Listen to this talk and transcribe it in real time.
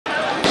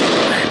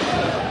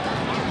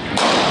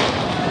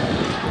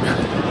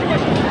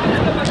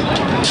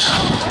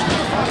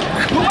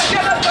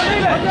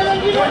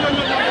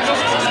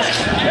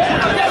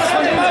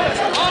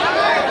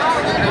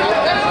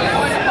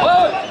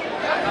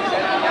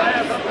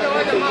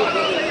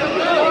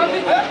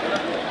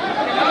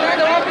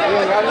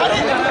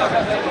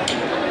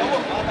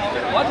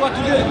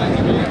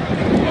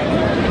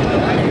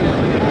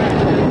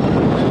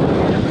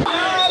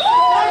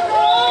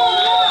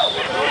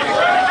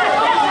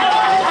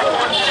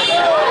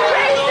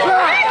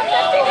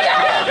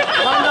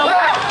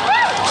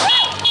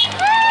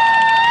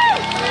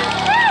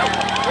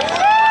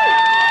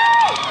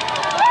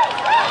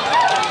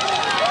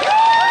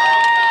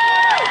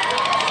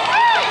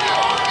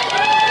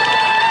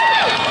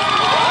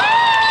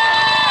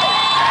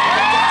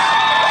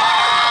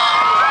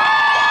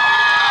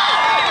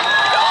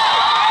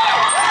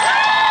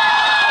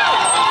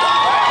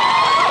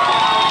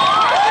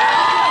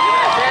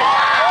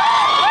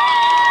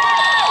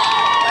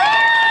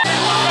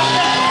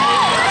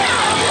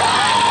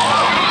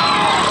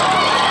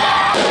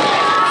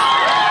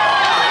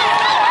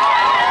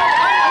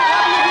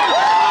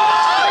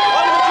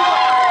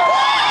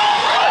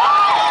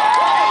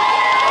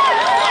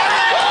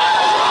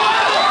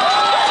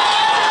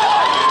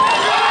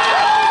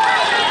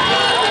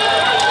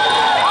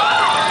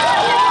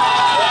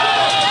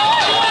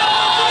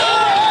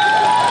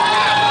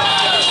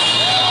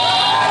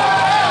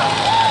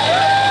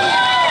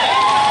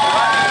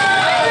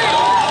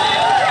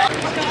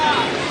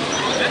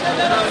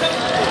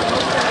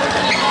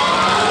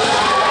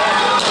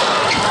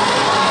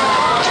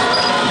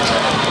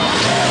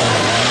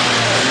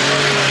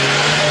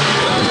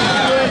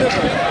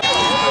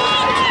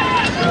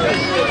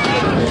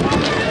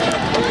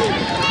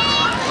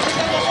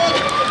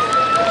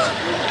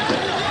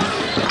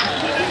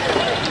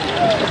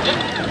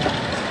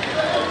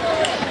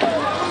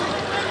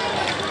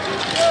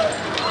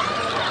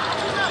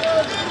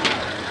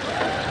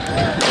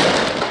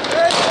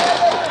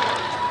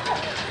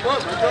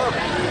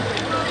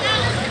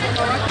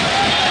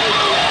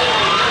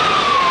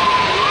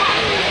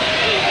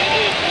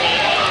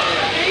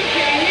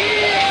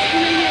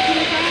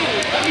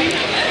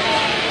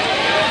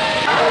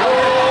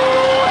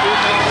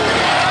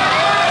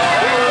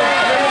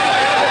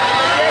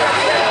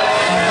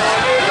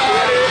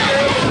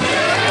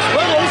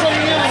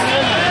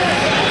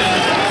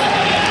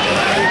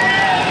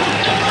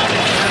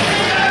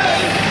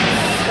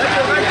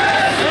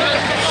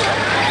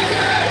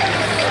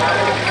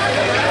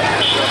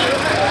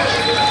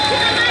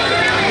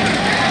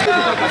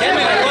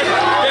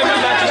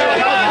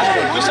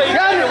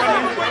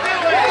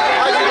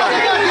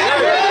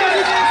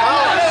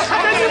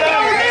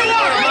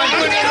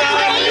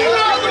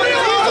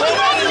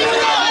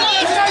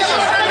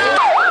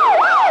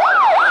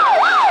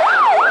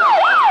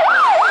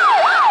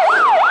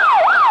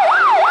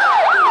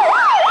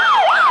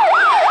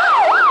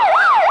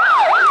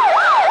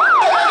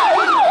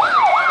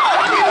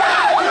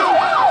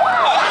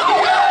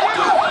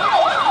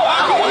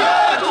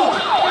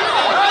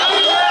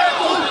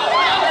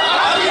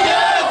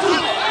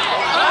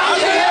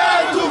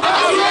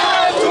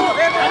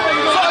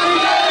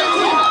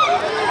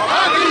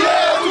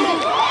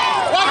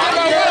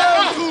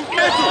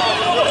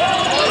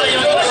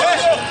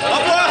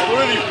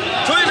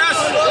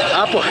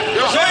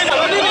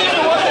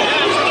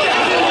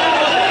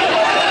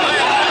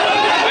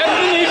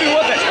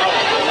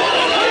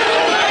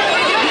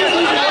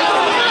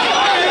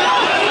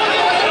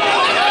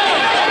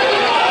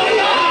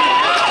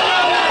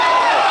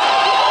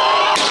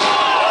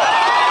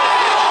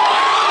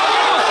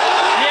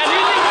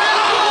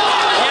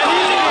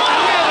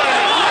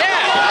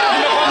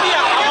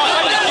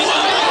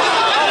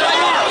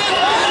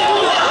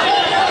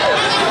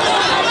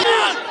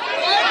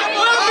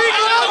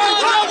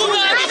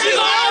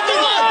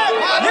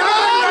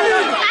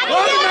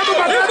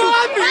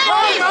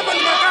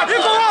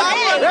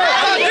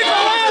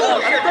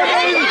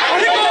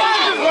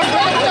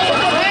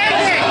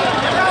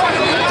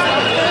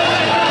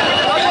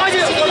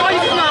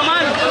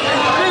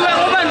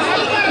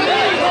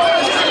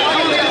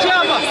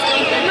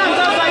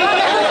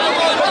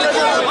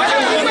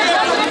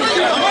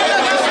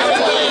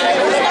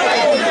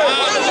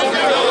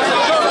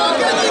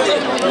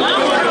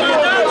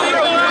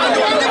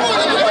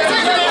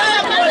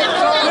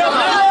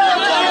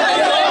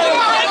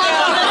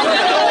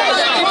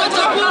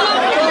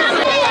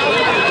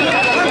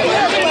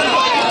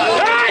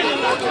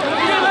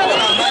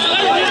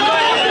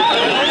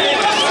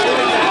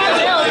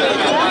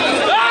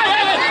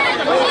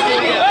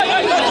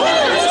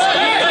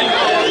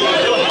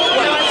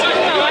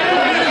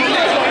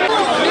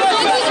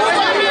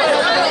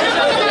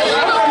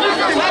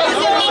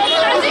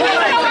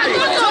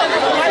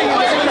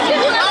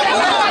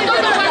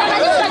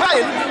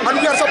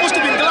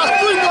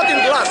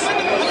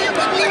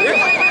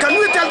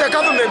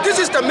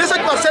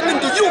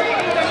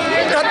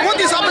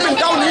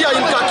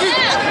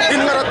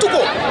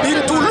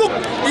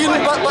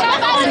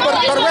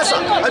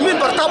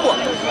kubwa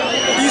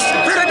is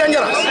very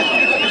dangerous.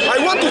 I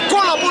want to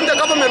call upon the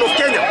government of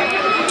Kenya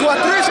to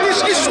address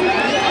this issue.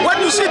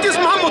 When you see this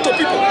mammoth of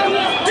people,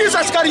 these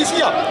askaris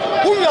here,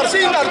 whom you are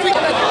seeing are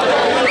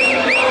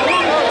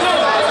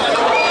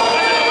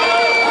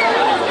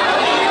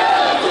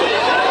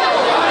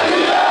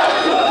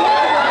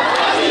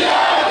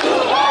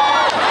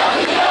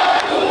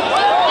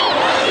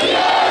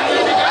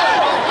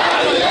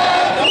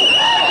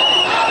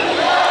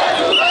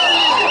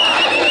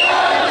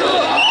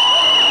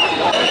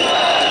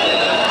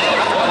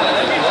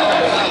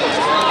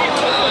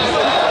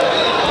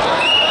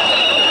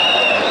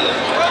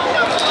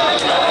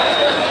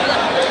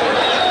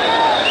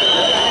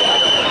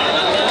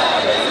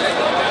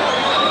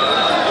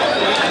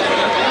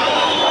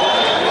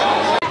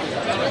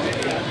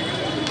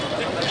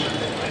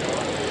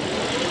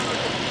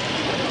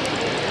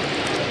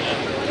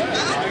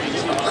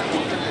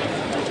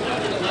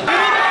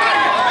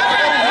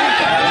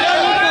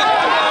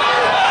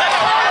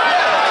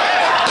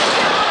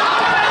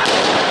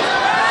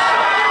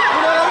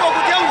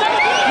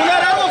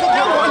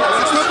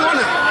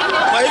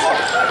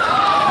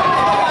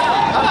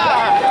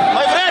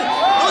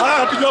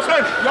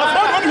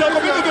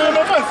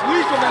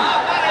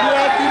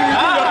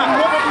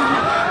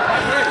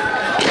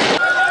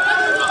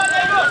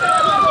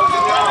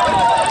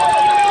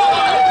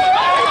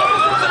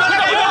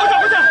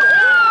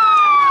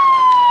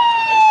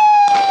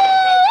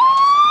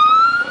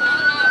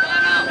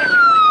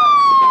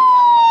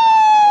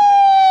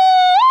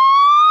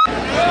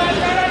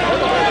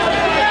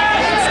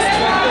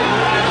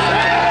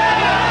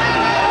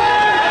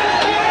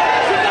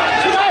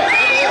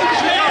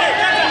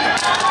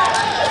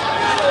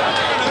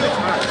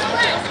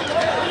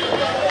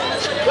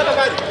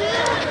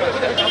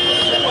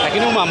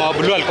mama wa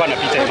blue alikuwa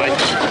anapita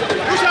maji.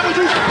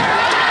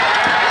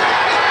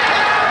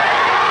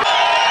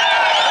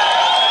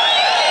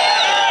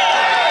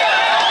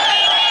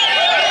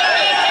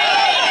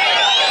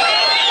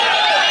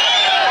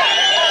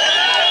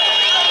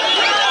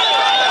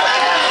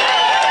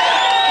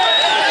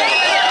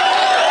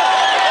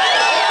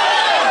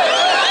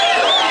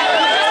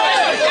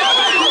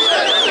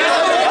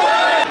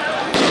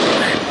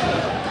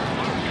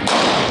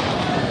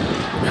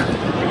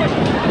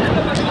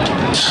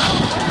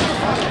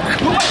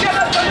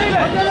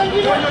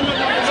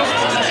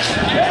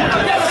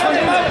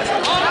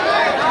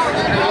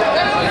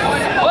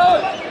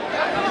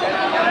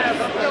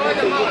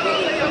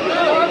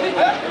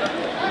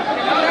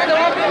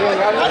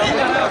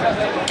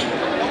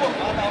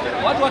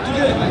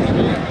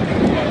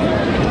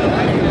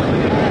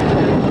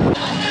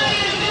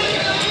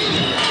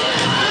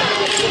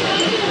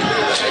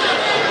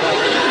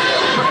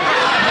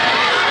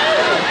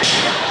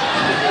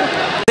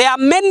 There are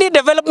many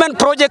development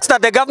projects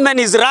that the government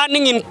is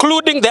running,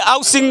 including the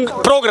housing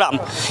program.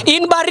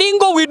 In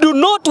Baringo, we do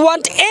not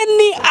want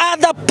any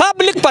other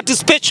public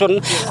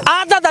participation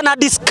other than a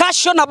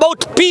discussion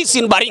about peace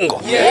in Baringo.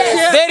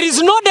 Yes. There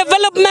is no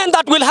development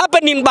that will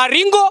happen in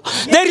Baringo.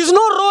 There is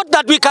no road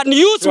that we can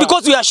use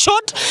because we are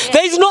short.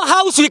 There is no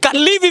house we can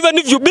live even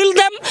if you build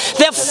them.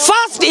 The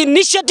first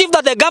initiative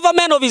that the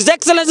government of His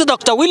Excellency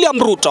Dr. William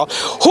Ruto,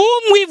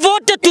 whom we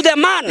voted to the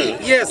man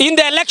in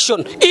the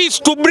election, is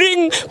to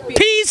bring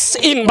peace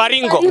in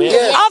Baringo.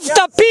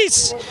 After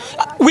peace,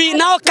 we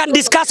now can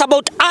discuss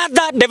about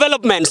other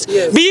developments,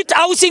 be it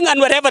housing and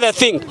whatever the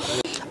thing.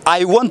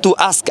 I want to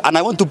ask and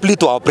I want to plead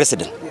to our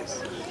president.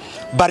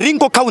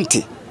 Baringo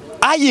County,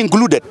 I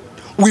included,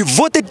 we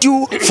voted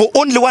you for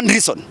only one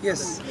reason.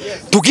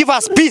 To give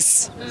us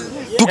peace,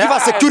 to give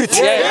us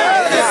security,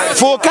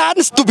 for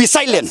guns to be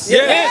silent.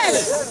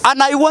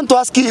 And I want to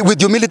ask you with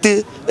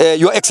humility,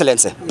 Your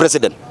Excellency,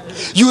 President.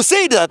 You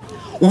say that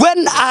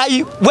when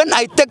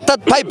I take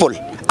that Bible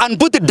and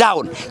put it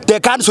down, the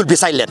guns will be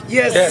silent.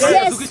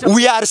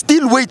 We are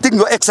still waiting,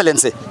 Your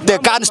Excellency, the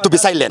guns to be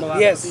silent.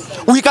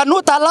 We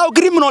cannot allow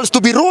criminals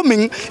to be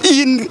roaming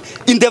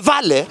in the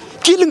valley,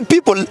 killing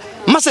people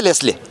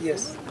mercilessly.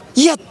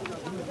 Yet,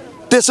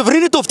 the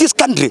sovereignty of this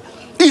country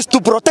is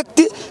to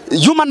protect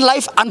human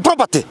life and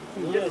property.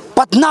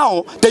 But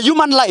now, the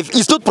human life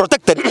is not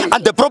protected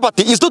and the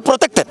property is not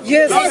protected.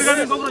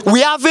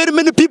 We have very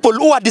many people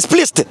who are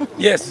displaced.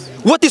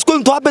 What is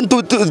going to happen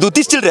to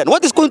these children?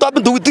 What is going to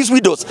happen to these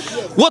widows?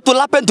 What will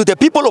happen to the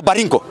people of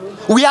Baringo?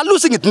 We are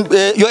losing it,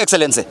 Your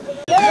Excellency.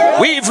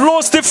 We've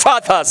lost the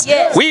fathers,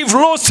 we've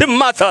lost the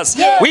mothers,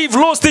 we've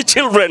lost the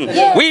children,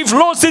 we've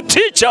lost the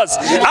teachers,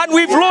 and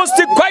we've lost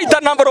quite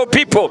a number of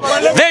people.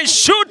 They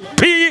should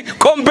be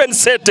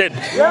compensated.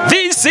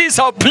 This is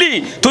our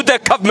plea to the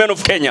government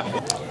of Kenya.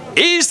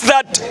 Is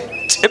that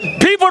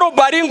people of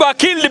Baringo are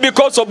killed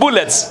because of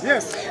bullets.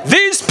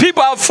 These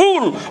people are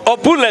full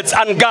of bullets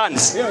and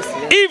guns.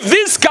 If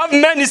this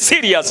government is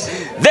serious,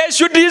 they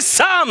should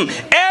disarm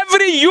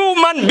every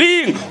human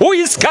being who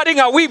is carrying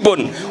a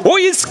weapon, who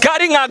is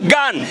carrying a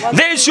gun.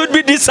 They should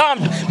be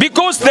disarmed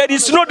because there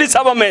is no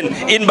disarmament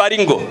in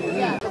Baringo.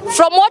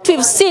 From what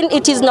we've seen,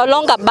 it is no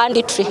longer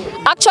banditry.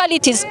 Actually,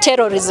 it is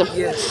terrorism.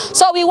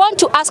 So we want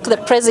to ask the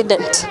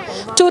president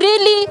to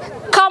really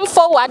come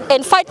forward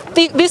and fight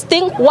this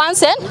thing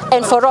once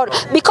and for all.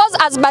 Because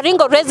as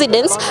Baringo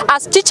residents,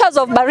 as teachers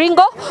of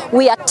Baringo,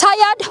 we are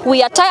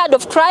tired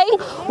of crying.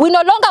 We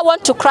no longer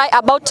want to cry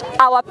about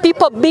our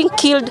people being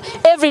killed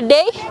every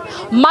day,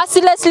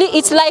 mercilessly.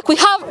 It's like we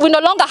no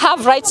longer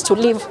have rights to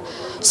live.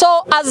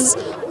 So as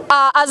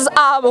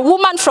a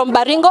woman from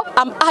Baringo,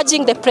 I'm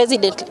urging the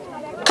president,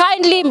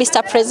 kindly,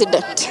 Mr.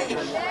 President,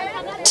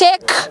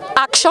 take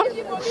action.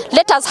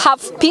 Let us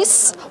have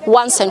peace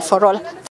once and for all.